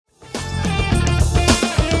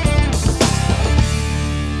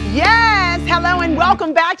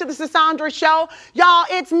welcome back to the Sisaundra Show. Y'all,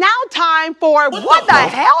 it's now time for What the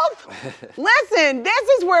Health? Listen, this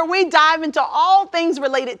is where we dive into all things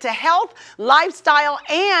related to health, lifestyle,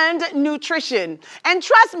 and nutrition. And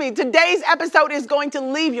trust me, today's episode is going to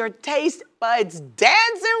leave your taste buds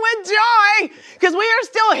dancing with joy, because we are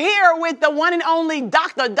still here with the one and only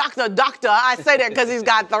Doctor. I say that because he's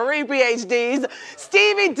got 3 PhDs,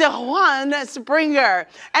 Stevie Dejuan Springer.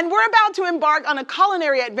 And we're about to embark on a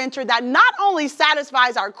culinary adventure that not only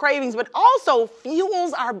satisfies our cravings, but also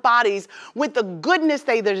fuels our bodies with the goodness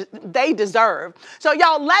they deserve. So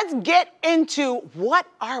y'all, let's get into what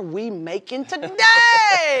are we making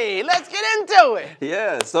today? Let's get into it.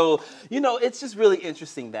 Yeah, so, you know, it's just really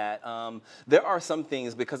interesting that there are some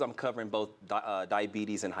things, because I'm covering both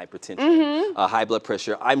diabetes and hypertension, high blood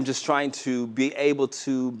pressure, I'm just trying to be able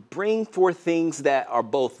to bring forth things that are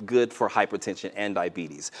both good for hypertension and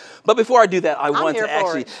diabetes. But before I do that, I want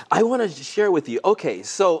to share with you, okay,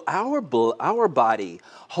 so our body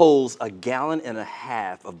holds 1.5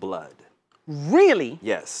 gallons of blood. Really?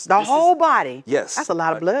 Yes. The whole body? Yes. That's a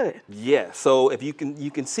lot of blood. Yeah, so if you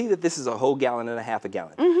can see that this is a whole 1.5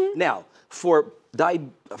 gallons. Now, for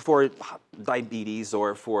diabetes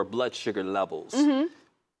or for blood sugar levels,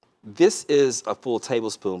 this is a full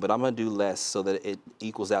tablespoon, but I'm going to do less so that it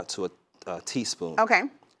equals out to a teaspoon. Okay.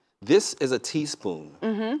 This is a teaspoon,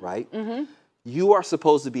 right? You are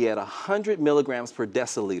supposed to be at 100 milligrams per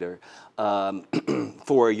deciliter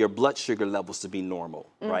for your blood sugar levels to be normal,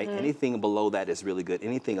 right? Anything below that is really good.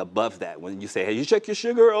 Anything above that, when you say, hey, you check your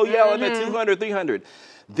sugar? Oh, yeah, I'm at 200, 300.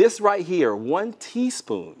 This right here, 1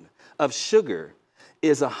 teaspoon of sugar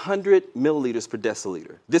is 100 milliliters per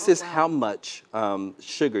deciliter. This is how much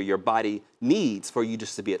sugar your body needs for you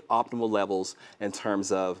just to be at optimal levels in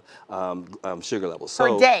terms of sugar levels.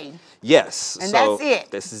 Per day? Yes. And so that's it?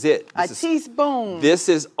 This is it. A teaspoon? This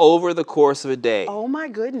is over the course of a day. Oh my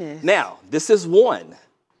goodness. Now, this is 1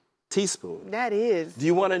 teaspoon. That is. Do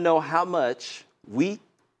you want to know how much we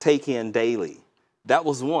take in daily? That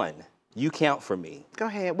was 1. You count for me. Go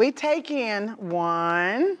ahead. We take in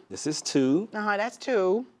 1. This is 2. That's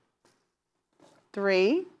 2.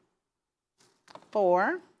 3.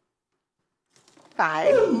 4.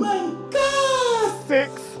 5. Oh my God!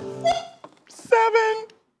 6. 7.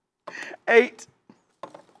 8.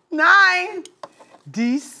 9.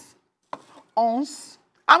 10. 11.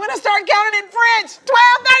 I'm going to start counting in French. 12,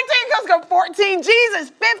 13, let's go 14. Jesus,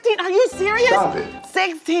 15. Are you serious? Stop it.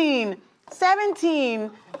 16. 17,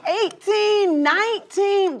 18,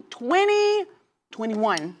 19, 20,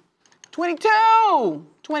 21, 22,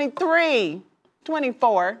 23,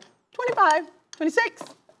 24, 25, 26,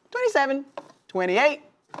 27, 28,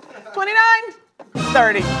 29,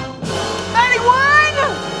 30, 31.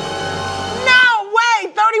 No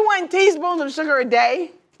way, 31 teaspoons of sugar a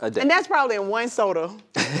day. And that's probably in 1 soda.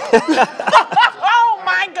 Oh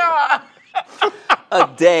my God. A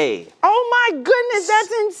day. Oh my goodness,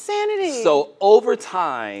 that's insanity. So over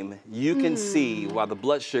time, you can see why the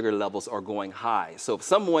blood sugar levels are going high. So if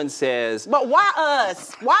someone says... But why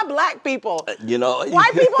us? Why black people? You know...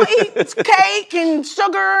 White people eat cake and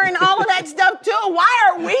sugar and all of that stuff too. Why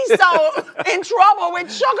are we so in trouble with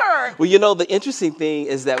sugar? Well, you know, the interesting thing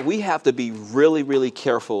is that we have to be really, really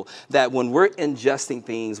careful that when we're ingesting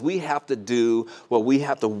things, we have to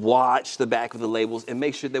watch the back of the labels and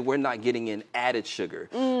make sure that we're not getting in added sugar.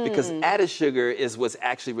 Because added sugar is what's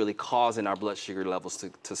actually really causing our blood sugar levels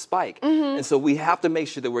to spike. And so we have to make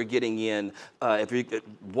sure that we're getting in, if you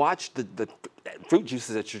watch the fruit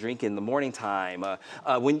juices that you drink in the morning time.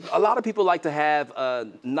 When a lot of people like to have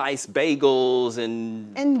nice bagels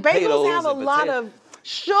and bagels have a lot of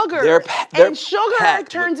sugar, and sugar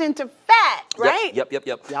turns into fat, right? Yep.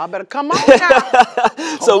 Y'all better come on now.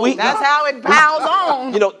 So that's how it piles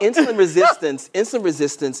on. You know, insulin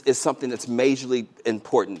resistance is something that's majorly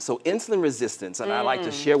important. So insulin resistance, and I like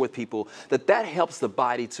to share with people that helps the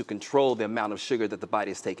body to control the amount of sugar that the body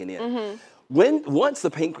is taking in. Once the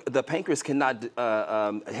pancreas cannot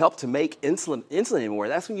help to make insulin anymore,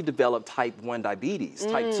 that's when you develop type 1 diabetes,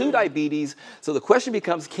 type 2 diabetes. So the question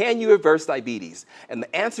becomes, can you reverse diabetes? And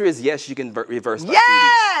the answer is yes, you can reverse diabetes.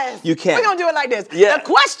 Yes! You can. We're going to do it like this. Yeah. The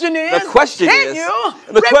question is, can you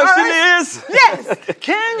reverse? Yes.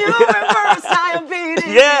 Can you reverse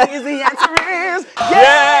diabetes? Yeah. The answer is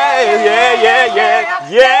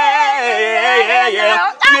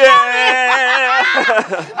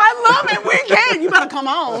I love it. We can. You better come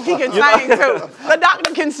on. He can sing too. The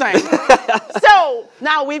doctor can sing. So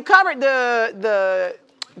now we've covered the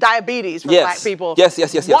diabetes for black people.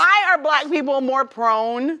 Yes. Why are black people more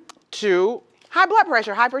prone to High blood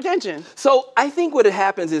pressure, hypertension. So I think what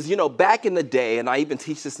happens is, you know, back in the day, and I even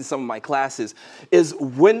teach this in some of my classes, is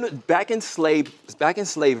when back in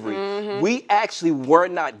slavery, we actually were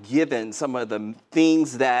not given some of the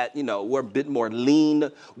things that, you know, were a bit more lean.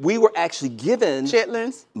 We were actually given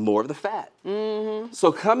Chitlins. more of the fat.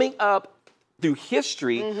 So coming up through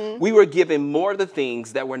history, we were given more of the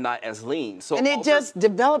things that were not as lean. So and it just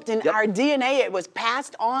developed in our DNA. It was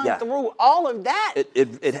passed on through all of that.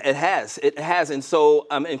 It has. And so,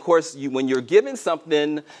 of course, when you're given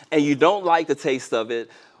something and you don't like the taste of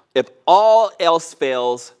it, if all else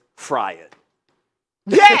fails, fry it.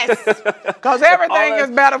 Yes, because everything is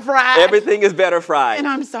better fried. Everything is better fried. And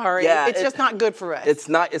I'm sorry, it's just not good for us. It's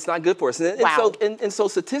not good for us. And so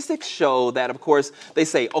statistics show that, of course, they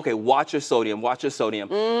say, okay, watch your sodium, watch your sodium.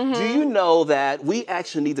 Do you know that we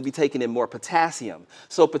actually need to be taking in more potassium?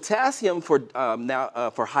 So potassium for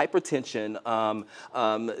for hypertension,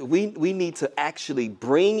 we need to actually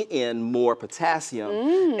bring in more potassium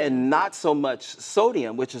and not so much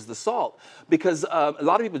sodium, which is the salt, because a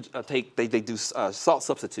lot of people they do salt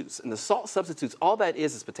substitutes, and the salt substitutes, all that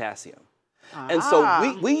is potassium. And so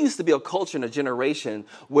we used to be a culture in a generation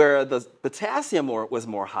where the potassium was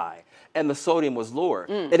more high and the sodium was lower.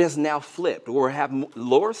 It has now flipped. We have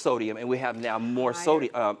lower sodium and we have now more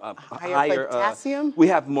sodium, higher potassium. We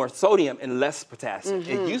have more sodium and less potassium.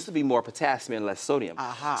 It used to be more potassium and less sodium.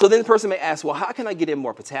 So then the person may ask, well, how can I get in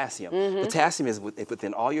more potassium? Potassium is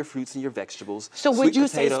within all your fruits and your vegetables. So would you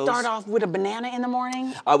say start off with a banana in the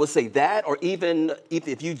morning? I would say that, or even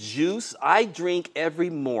if you juice. I drink every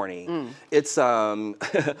morning. It's a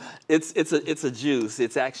juice.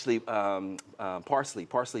 It's actually parsley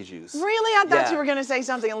juice. Really? I thought you were going to say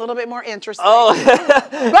something a little bit more interesting. Oh,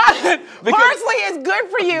 but parsley is good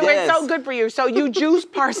for you. Yes. It's so good for you. So you juice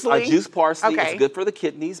parsley. I juice parsley. Okay. It's good for the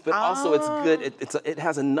kidneys, but also it's good. It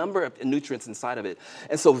has a number of nutrients inside of it.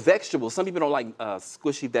 And so vegetables. Some people don't like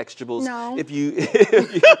squishy vegetables. No. If you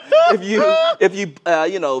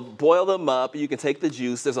you know, boil them up, you can take the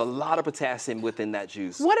juice. There's a lot of potassium within that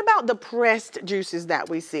juice. What about the pressed juices that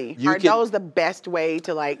we see? Are those the best way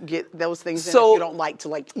to like get those things in if you don't like to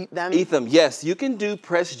like eat them? Eat them, yes. You can do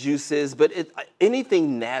pressed juices, but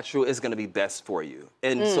anything natural is going to be best for you.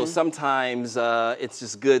 And so sometimes it's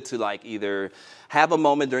just good to like either have a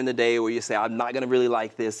moment during the day where you say, I'm not going to really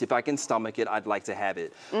like this. If I can stomach it, I'd like to have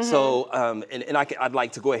it. So, I'd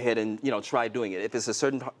like to go ahead and, you know, try doing it. If it's a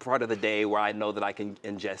certain part of the day where I know that I can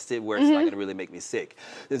ingest it, where it's not going to really make me sick.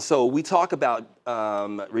 And so we talk about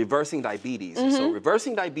reversing diabetes. And so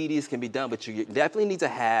reversing diabetes can be done, but you definitely need to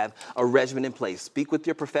have a regimen in place. Speak with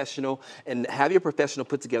your professional and have your professional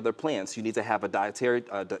put together plans. You need to have a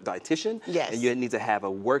dietitian. Yes. And you need to have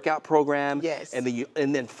a workout program. Yes.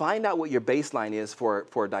 And then find out what your baseline is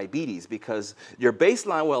for diabetes, because your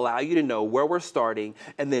baseline will allow you to know where we're starting.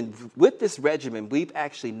 And then with this regimen, we've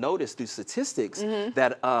actually noticed through statistics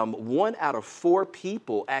that 1 out of 4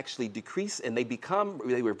 people actually decrease and they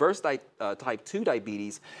reverse type 2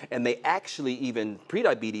 diabetes, and they actually even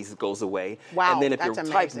prediabetes goes away. Wow, and then if that's you're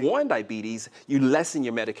amazing. type 1 diabetes, you lessen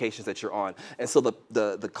your medications that you're on. And so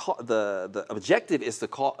the objective is to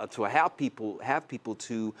have people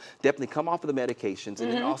to definitely come off of the medications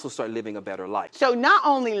and then also start living a better life. So not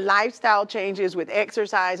only lifestyle changes with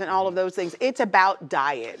exercise and all of those things, it's about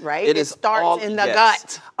diet, right? It starts in the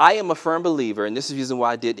gut. I am a firm believer, and this is the reason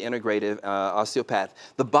why I did integrative osteopath.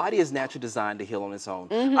 The body is naturally designed to heal on its own.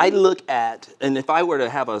 I look at, and if I were to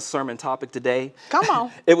have a sermon topic today, come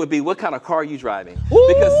on, it would be, what kind of car are you driving? Ooh,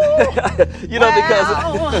 because you know, because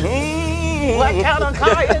what kind of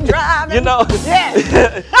car you driving? You know,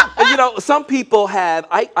 yes. You know, some people have.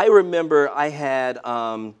 I remember I had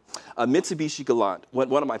a Mitsubishi Galant,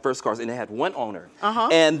 one of my first cars, and it had one owner.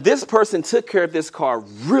 And this person took care of this car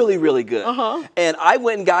really, really good. And I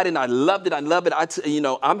went and got it, and I loved it. I love it. You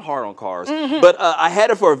know, I'm hard on cars, but I had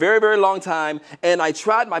it for a very, very long time, and I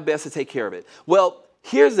tried my best to take care of it. Well,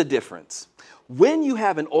 here's the difference. When you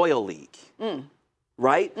have an oil leak,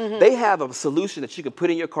 right? They have a solution that you can put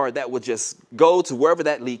in your car that will just go to wherever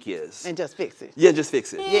that leak is. And just fix it. Yeah, just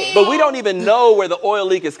fix it. Yeah. But we don't even know where the oil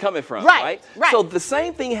leak is coming from, right? So the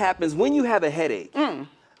same thing happens when you have a headache.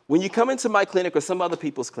 When you come into my clinic or some other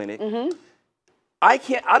people's clinic, I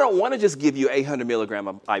don't want to just give you 800 milligrams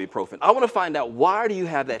of ibuprofen. I want to find out, why do you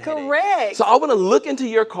have that headache? Correct. So I want to look into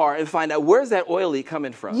your car and find out, where's that oil leak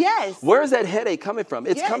coming from? Yes. Where's that headache coming from?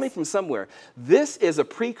 It's coming from somewhere. This is a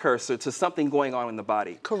precursor to something going on in the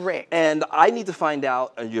body. Correct. And I need to find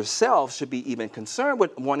out, and yourself should be even concerned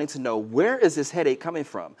with wanting to know, where is this headache coming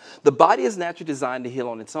from? The body is naturally designed to heal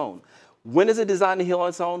on its own. When is it designed to heal on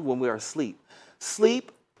its own? When we are asleep.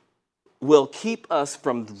 Sleep will keep us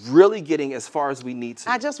from really getting as far as we need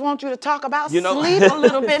to. I just want you to talk about You know- sleep a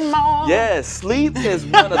little bit more. Yes, sleep is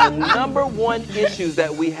one of the #1 issues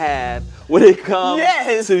that we have when it comes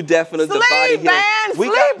Yes. to definitely the body Sleep, healing. man. We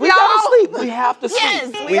Sleep, gotta sleep. y'all. We have to sleep.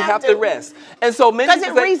 Yes, we have to rest. And so many Because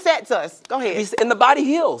it people say- resets us. Go ahead. and the body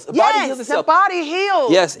heals. The body heals Yes, the itself. body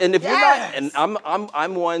heals. Yes, and if you're not, Yes. and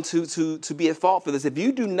I'm one to be at fault for this. If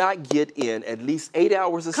you do not get in at least 8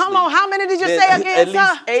 hours of sleep, Come on, how many did you then say again, At sir?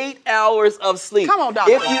 least 8 hours of sleep. Come on,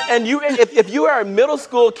 doctor. If you are a middle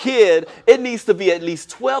school kid, it needs to be at least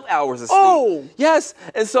 12 hours of sleep. Oh. Yes,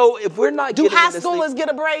 and so if we're not Do getting high in the sleep, schoolers get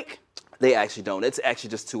a break? they actually don't. It's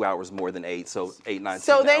actually just 2 hours more than 8, so 8, 9, 10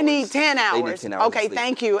 So they hours. need 10 hours. They need 10 hours of Okay, sleep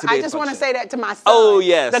thank you. to be I able just to want to function. say that to my son. Oh,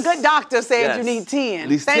 yes. The good doctor said Yes. you need 10. At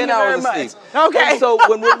least Thank 10 you hours very of much. sleep. Okay. And so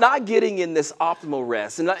when we're not getting in this optimal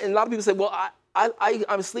rest, and a lot of people say, well,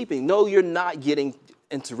 I'm sleeping. No, you're not getting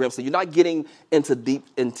into REM sleep. You're not getting into deep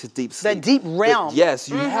sleep. The deep realm. Yes,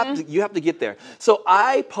 you have to get there. So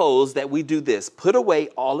I pose that we do this. Put away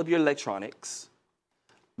all of your electronics.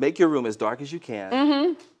 Make your room as dark as you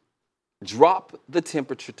can. Drop the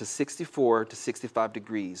temperature to 64 to 65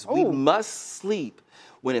 degrees. We must sleep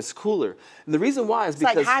when it's cooler. And the reason why is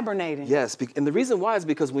because like hibernating. Yes, and the reason why is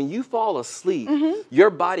because when you fall asleep,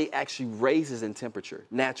 your body actually raises in temperature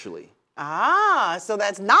naturally. Ah, so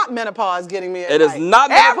that's not menopause getting me at It is night. not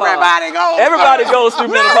menopause. Everybody goes through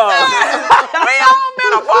menopause. We all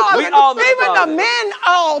menopause. We all Even menopause. the men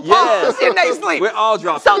all Yes. pause in their sleep. We're all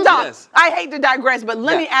dropping. So, Doc, Yes. I hate to digress, but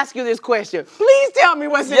let Yeah. me ask you this question. Please tell me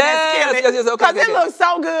what's in that skillet. Yes, okay, Because okay. it looks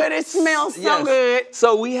so good. It smells so good.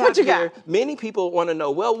 So we have What you here, got? many people want to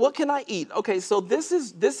know, well, what can I eat? Okay, so this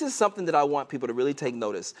is something that I want people to really take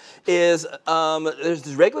notice. Is there's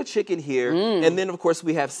this regular chicken here, and then of course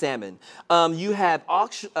we have salmon. You have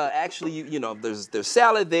actually, you know, there's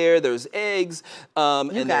salad there, there's eggs,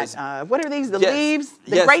 and You there's got, what are these, the yes, leaves?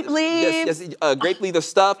 The yes, grape leaves? Yes, grape leaves are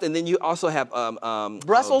stuffed, and then you also have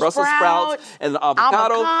Brussels sprouts sprouts, and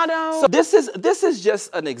avocado. avocado. So this is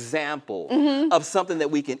just an example of something that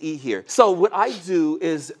we can eat here. So what I do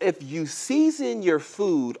is if you season your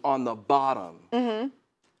food on the bottom,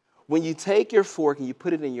 when you take your fork and you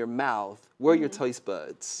put it in your mouth, where are your taste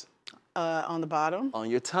buds? On the bottom? On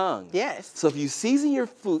your tongue. Yes. So if you season your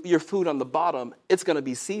food on the bottom, it's going to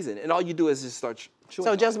be seasoned, and all you do is just start chewing.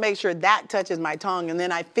 So just make sure that touches my tongue, and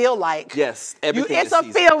then I feel like yes, everything it's is a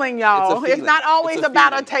seasoned. feeling, y'all. It's a It's not feeling. always It's a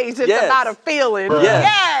about a feeling. taste. It's Yes. about a feeling.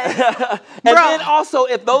 Yes. Yes. And Bruh. then also,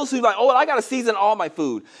 if those who like, oh, well, I got to season all my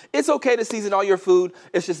food. It's okay to season all your food.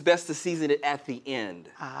 It's just best to season it at the end.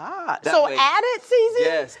 Ah, That so way- added season?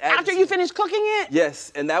 Yes, added After you season. finish cooking it?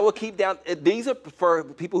 Yes, and that will keep down. These are for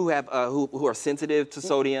people who have who are sensitive to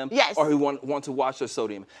sodium, Yes. or who want to watch their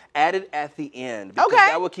sodium. Add it at the end because Okay.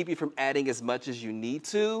 that will keep you from adding as much as you need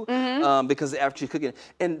to, because after you cook it.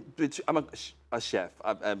 And I'm a chef,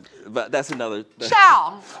 but that's another.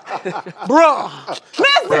 Chow. Bruh.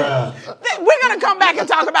 Listen, we're going to come back and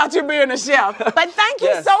talk about you being a chef. But thank you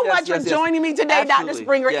Yes, so yes, much yes, for yes. joining me today, Dr. Absolutely,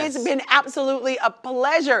 Springer. yes. It's been absolutely a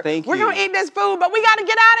pleasure. Thank We're you. going to eat this food, but we got to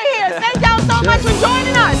get out of here. Thank y'all so much for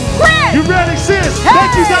joining us. Chris. You ready, sis?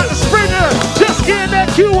 Thank you, Dr. Springer. Just scan that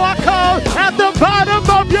QR code at the bottom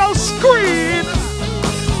of your screen.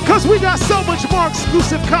 Because we got so much more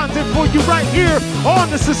exclusive content for you right here on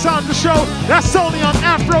the Sisaundra Show. That's only on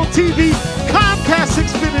Afro TV, Comcast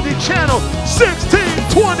Xfinity Channel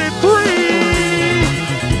 1623.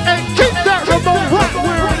 And keep that remote right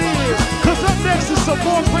where it is. Because up next is some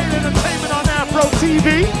more great entertainment on Afro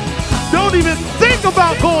TV. Don't even think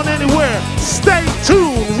about going anywhere. Stay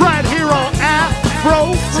tuned right here on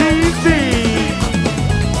Afro TV.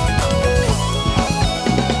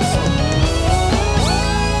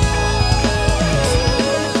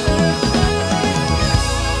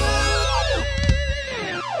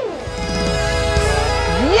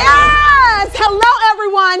 Yes! Hello,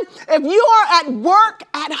 everyone. If you are at work,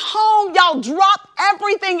 at home, y'all drop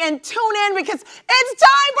everything and tune in because it's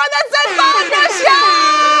time for the Sisaundra Show!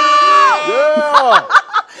 Yeah.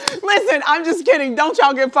 Listen, I'm just kidding. Don't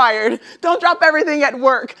y'all get fired. Don't drop everything at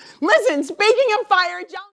work. Listen, speaking of fired, y'all.